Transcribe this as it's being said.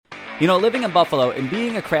Living in Buffalo and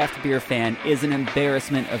being a craft beer fan is an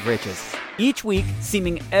embarrassment of riches. Each week,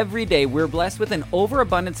 seeming every day, we're blessed with an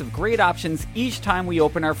overabundance of great options each time we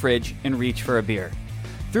open our fridge and reach for a beer.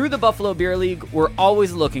 Through the Buffalo Beer League, we're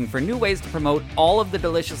always looking for new ways to promote all of the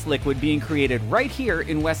delicious liquid being created right here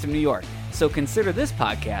in Western New York. So consider this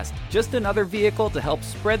podcast just another vehicle to help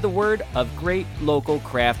spread the word of great local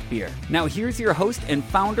craft beer. Now here's your host and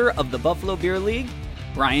founder of the Buffalo Beer League,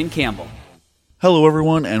 Brian Campbell. Hello,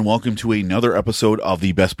 everyone, and welcome to another episode of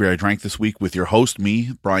the Best Beer I Drank this week with your host,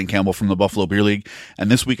 me, Brian Campbell from the Buffalo Beer League. And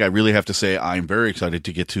this week, I really have to say I'm very excited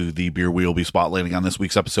to get to the beer we will be spotlighting on this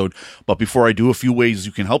week's episode. But before I do, a few ways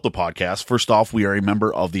you can help the podcast. First off, we are a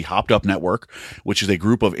member of the Hopped Up Network, which is a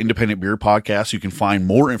group of independent beer podcasts. You can find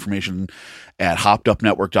more information at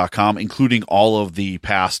hoppedupnetwork.com, including all of the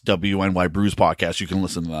past WNY Brews podcasts. You can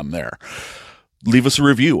listen to them there. Leave us a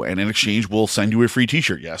review, and in exchange, we'll send you a free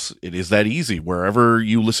t-shirt. Yes, it is that easy. Wherever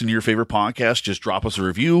you listen to your favorite podcast, just drop us a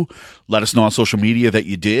review. Let us know on social media that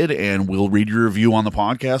you did, and we'll read your review on the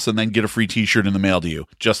podcast and then get a free t-shirt in the mail to you.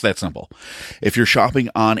 Just that simple. If you're shopping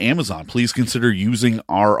on Amazon, please consider using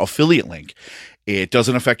our affiliate link. It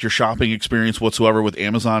doesn't affect your shopping experience whatsoever with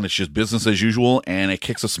Amazon. It's just business as usual, and it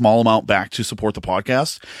kicks a small amount back to support the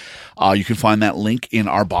podcast. You can find that link in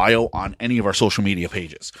our bio on any of our social media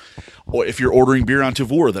pages. Or if you're ordering beer on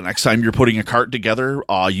Tavour, the next time you're putting a cart together,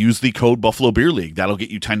 use the code Buffalo Beer League. That'll get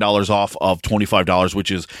you $10 off of $25, which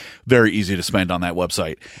is very easy to spend on that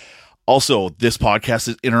website. Also, this podcast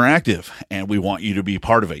is interactive, and we want you to be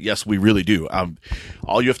part of it. Yes, we really do.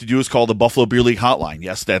 All you have to do is call the Buffalo Beer League hotline.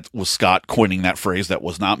 Yes, that was Scott coining that phrase. That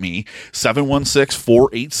was not me.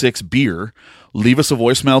 716-486-BEER. Leave us a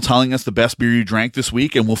voicemail telling us the best beer you drank this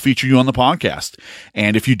week, and we'll feature you on the podcast.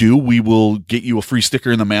 And if you do, we will get you a free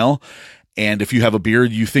sticker in the mail. And if you have a beer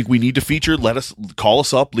you think we need to feature, call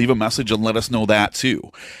us up, leave a message, and let us know that too.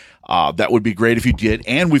 That would be great if you did.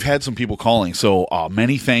 And we've had some people calling. So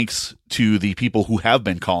many thanks to the people who have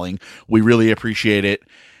been calling. We really appreciate it.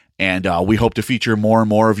 And we hope to feature more and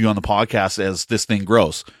more of you on the podcast as this thing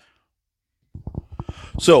grows.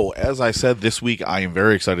 So, as I said, this week I am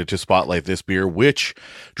very excited to spotlight this beer, which,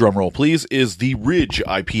 drumroll please, is the Ridge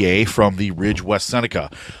IPA from the Ridge West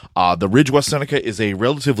Seneca. The Ridge West Seneca is a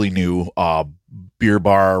relatively new beer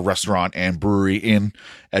bar, restaurant, and brewery in,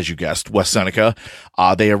 as you guessed, West Seneca.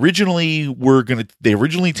 They originally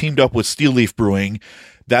teamed up with Steel Leaf Brewing.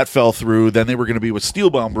 That fell through. Then they were going to be with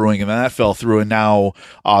Steelbound Brewing, and then that fell through. And now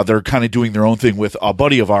they're kind of doing their own thing with a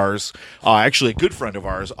buddy of ours, actually a good friend of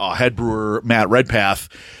ours, head brewer Matt Redpath,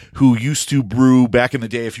 who used to brew back in the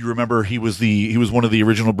day. If you remember, he was one of the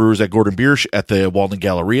original brewers at Gordon Beer at the Walden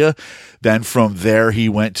Galleria. Then from there, he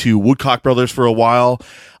went to Woodcock Brothers for a while.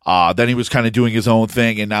 Then he was kind of doing his own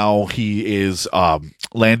thing, and now he is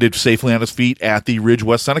landed safely on his feet at the Ridge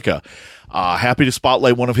West Seneca. Happy to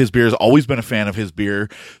spotlight one of his beers. Always been a fan of his beer.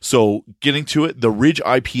 So getting to it, the Ridge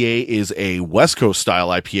IPA is a West Coast style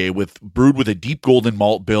IPA brewed with a deep golden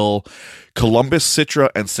malt bill, Columbus, Citra,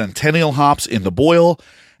 and Centennial hops in the boil.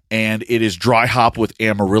 And it is dry hop with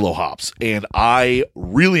Amarillo hops. And I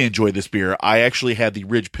really enjoyed this beer. I actually had the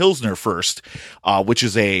Ridge Pilsner first, which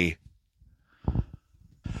is a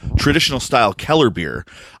traditional style Keller beer.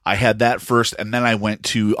 I had that first, and then I went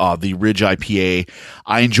to the Ridge IPA.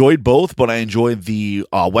 I enjoyed both, but I enjoyed the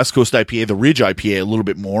West Coast IPA, the Ridge IPA, a little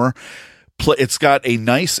bit more. It's got a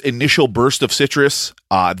nice initial burst of citrus,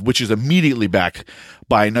 which is immediately backed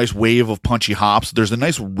by a nice wave of punchy hops. There's a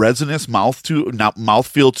nice resinous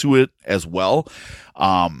mouthfeel to it as well.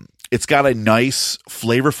 It's got a nice,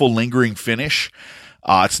 flavorful, lingering finish.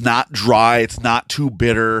 It's not dry. It's not too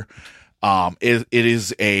bitter. It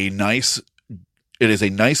is a nice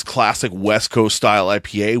classic West Coast style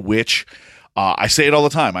IPA, which, I say it all the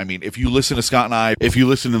time. I mean, if you listen to Scott and I, if you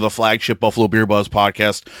listen to the flagship Buffalo Beer Buzz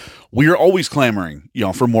podcast, we are always clamoring,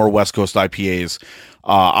 for more West Coast IPAs.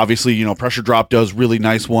 Obviously, Pressure Drop does really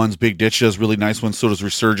nice ones. Big Ditch does really nice ones. So does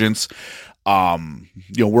Resurgence.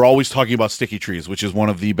 We're always talking about Sticky Trees, which is one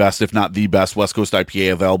of the best, if not the best, West Coast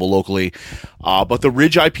IPA available locally. But the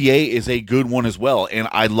Ridge IPA is a good one as well. And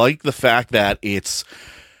I like the fact that it's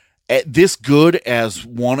this good as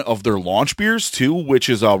one of their launch beers too, which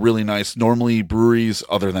is really nice. Normally breweries,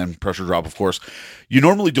 other than Pressure Drop, of course, you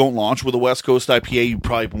normally don't launch with a West Coast IPA. You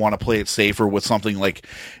probably want to play it safer with something like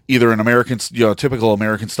either an American, typical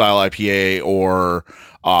American style IPA, or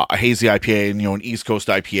a hazy IPA, and an East Coast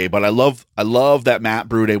IPA. But I love that Matt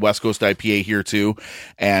brewed a West Coast IPA here too.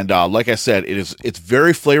 And like I said, it's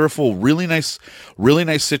very flavorful, really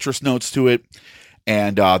nice citrus notes to it.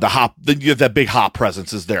 And the hop, that big hop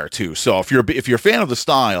presence is there too. So if you're a fan of the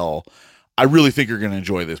style, I really think you're going to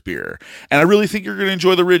enjoy this beer. And I really think you're going to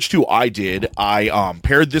enjoy the Ridge too. I did. I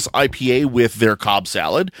paired this IPA with their Cobb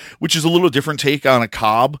salad, which is a little different take on a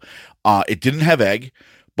Cobb. It didn't have egg,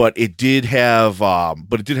 but it did have all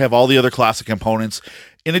the other classic components.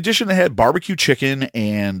 In addition, it had barbecue chicken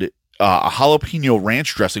and a jalapeno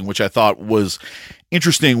ranch dressing, which I thought was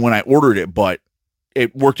interesting when I ordered it, but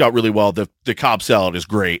it worked out really well. The Cobb salad is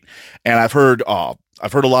great. And I've heard a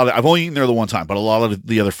lot of, I've only eaten there the one time, but a lot of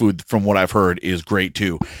the other food from what I've heard is great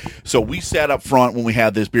too. So we sat up front when we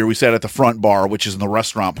had this beer. We sat at the front bar, which is in the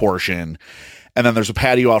restaurant portion. And then there's a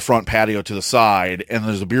patio out front, patio to the side. And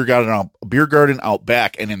there's a beer garden out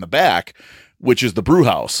back. And in the back, which is the brew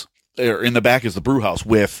house, or in the back is the brew house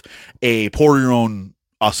with a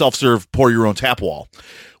self-serve pour your own tap wall,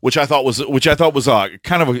 which I thought was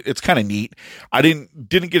kind of neat. I didn't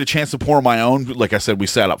get a chance to pour my own. Like I said, we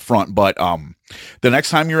sat up front, but the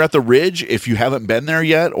next time you're at the Ridge, if you haven't been there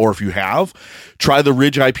yet, or if you have, try the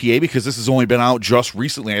Ridge IPA, because this has only been out just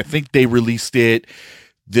recently. I think they released it.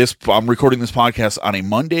 I'm recording this podcast on a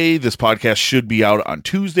Monday. This podcast should be out on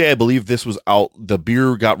Tuesday. I believe this was out. The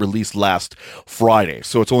beer got released last Friday,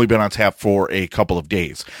 so it's only been on tap for a couple of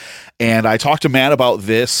days. And I talked to Matt about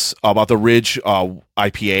the Ridge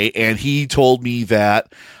IPA, and he told me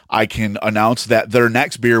that I can announce that their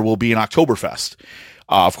next beer will be an Oktoberfest.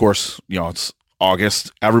 Of course, it's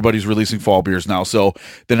August. Everybody's releasing fall beers now. So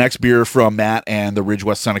the next beer from Matt and the Ridge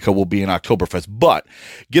West Seneca will be an Oktoberfest. But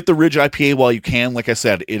get the Ridge IPA while you can. Like I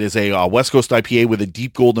said, it is a West Coast IPA with a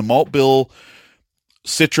deep golden malt bill,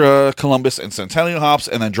 Citra, Columbus, and Centennial hops,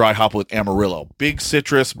 and then dry hop with Amarillo. Big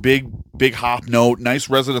citrus, big hop note, nice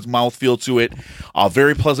residence mouthfeel to it.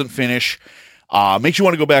 Very pleasant finish. Makes you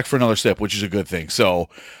want to go back for another sip, which is a good thing. So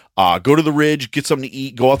go to the Ridge, get something to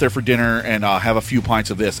eat, go out there for dinner, and have a few pints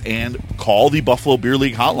of this. And call the Buffalo Beer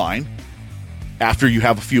League hotline after you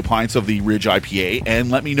have a few pints of the Ridge IPA and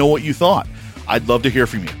let me know what you thought. I'd love to hear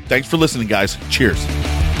from you. Thanks for listening, guys. Cheers.